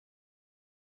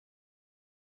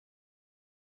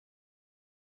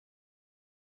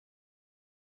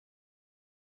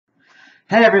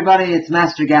Hey everybody, it's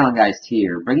Master Galengeist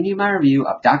here, bringing you my review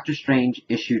of Doctor Strange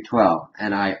issue 12,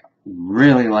 and I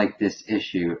really like this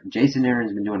issue. Jason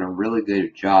Aaron's been doing a really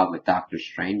good job with Doctor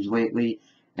Strange lately,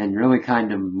 and really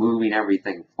kind of moving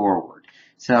everything forward.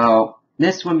 So,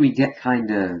 this one we get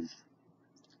kind of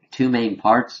two main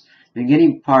parts. The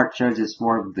beginning part shows us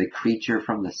more of the creature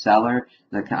from the cellar,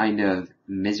 the kind of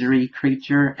misery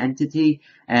creature entity,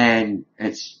 and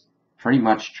it's pretty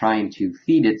much trying to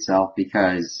feed itself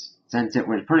because since it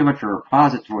was pretty much a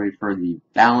repository for the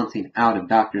balancing out of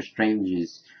Doctor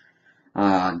Strange's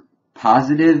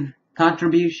positive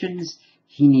contributions,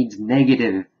 he needs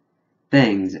negative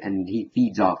things and he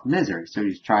feeds off misery. So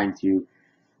he's trying to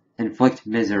inflict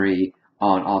misery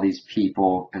on all these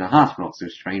people in a hospital. So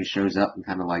Strange shows up and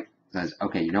kind of like says,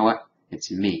 okay, you know what?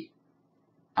 It's me.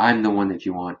 I'm the one that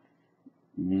you want.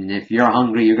 And if you're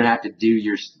hungry, you're going to have to do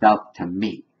your stuff to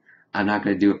me. I'm not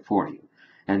going to do it for you.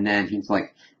 And then he's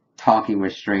like talking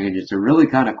with Strange. It's a really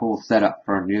kind of cool setup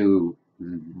for a new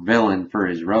villain for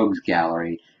his rogues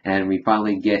gallery. And we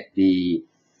finally get the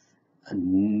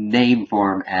name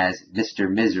for him as Mr.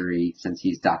 Misery since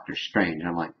he's Doctor Strange. And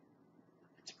I'm like,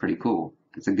 it's pretty cool.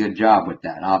 It's a good job with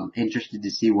that. I'm interested to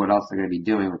see what else they're going to be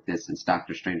doing with this since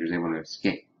Doctor Strange was able to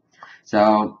escape.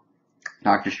 So,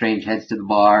 Doctor Strange heads to the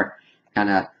bar,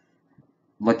 kind of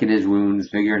licking his wounds,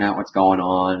 figuring out what's going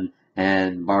on,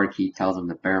 and Barkeep tells him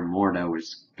that Baron Mordo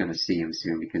was going to see him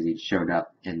soon because he showed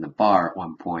up in the bar at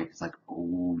one point. It's like,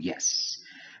 oh yes,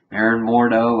 Baron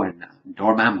Mordo and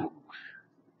Dormammu,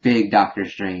 big Doctor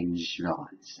Strange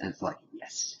villains. And it's like,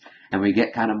 yes. And we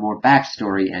get kind of more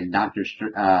backstory and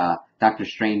Doctor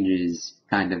Strange's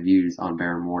kind of views on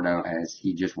Baron Mordo as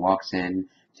he just walks in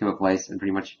to a place and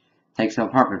pretty much takes an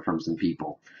apartment from some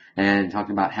people. And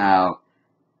talking about how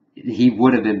he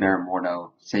would have been Baron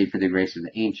Mordo, save for the grace of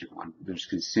the Ancient One, who was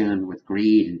consumed with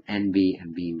greed and envy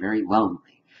and being very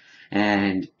lonely.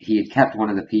 And he had kept one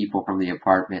of the people from the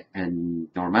apartment, and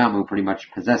Dormammu pretty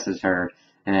much possesses her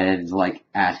and is like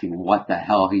asking what the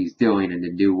hell he's doing and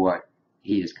to do what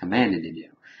he is commanded to do.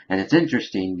 And it's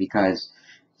interesting because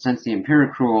since the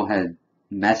Imperial had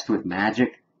messed with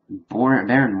magic,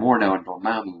 Baron Mordo and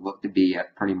Dormammu look to be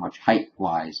at pretty much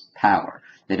height-wise power.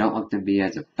 They don't look to be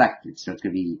as affected, so it's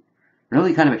going to be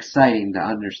really kind of exciting to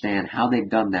understand how they've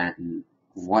done that and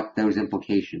what those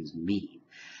implications mean.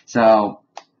 So,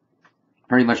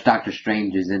 pretty much Doctor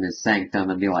Strange is in his sanctum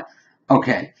and be like,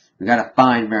 okay, we gotta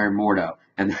find Baron Mordo.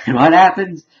 And then what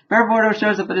happens? Baron Mordo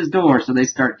shows up at his door, so they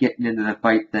start getting into the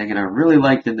fight thing, and I really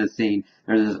liked in this scene,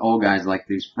 there's this old guys like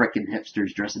these frickin'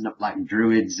 hipsters dressing up like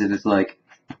druids, and it's like,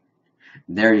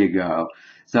 there you go.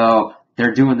 So,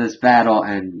 they're doing this battle,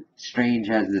 and Strange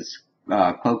has this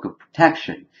cloak of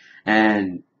protection,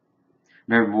 and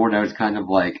Baron Mordo's kind of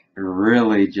like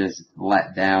really just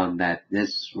let down that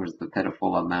this was the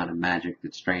pitiful amount of magic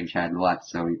that Strange had left.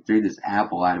 So he threw this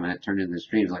apple at him and it turned into the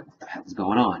stream. He's like, what the hell is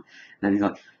going on? And then he's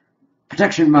like,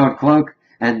 protection mode, cloak.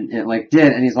 And it like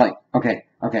did. And he's like, okay,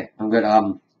 I'm good.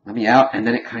 Let me out. And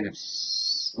then it kind of,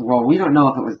 well, we don't know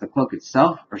if it was the cloak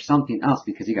itself or something else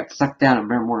because he got sucked down and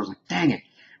Baron Mordo's like, dang it.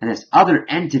 And this other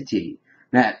entity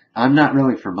that I'm not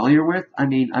really familiar with. I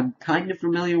mean, I'm kind of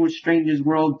familiar with Strange's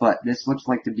world, but this looks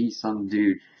like to be some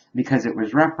dude because it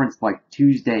was referenced like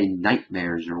Tuesday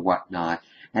Nightmares or whatnot.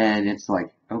 And it's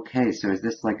like, okay, so is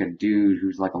this like a dude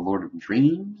who's like a Lord of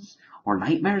Dreams or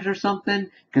Nightmares or something?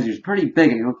 Because he was pretty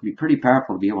big and he looked to be pretty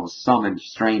powerful to be able to summon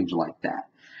Strange like that.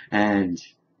 And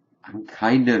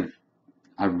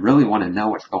I really want to know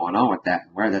what's going on with that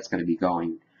and where that's going to be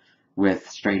going with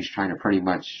Strange trying to pretty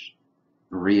much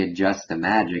readjust the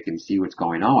magic and see what's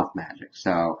going on with magic.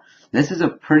 So this is a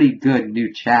pretty good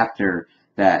new chapter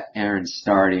that Aaron's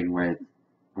starting with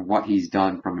what he's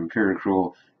done from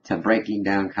Imperial to breaking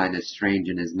down kind of Strange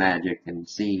in his magic and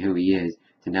seeing who he is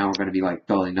to now we're going to be like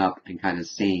building up and kind of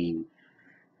seeing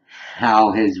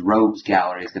how his rogues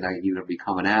gallery is going to either be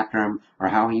coming after him or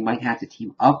how he might have to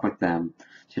team up with them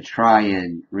to try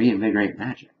and reinvigorate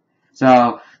magic.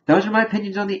 So those are my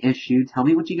opinions on the issue. Tell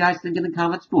me what you guys think in the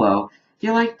comments below. If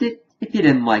you liked it, if you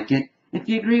didn't like it, if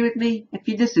you agree with me, if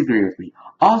you disagree with me.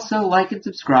 Also, like and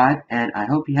subscribe, and I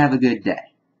hope you have a good day.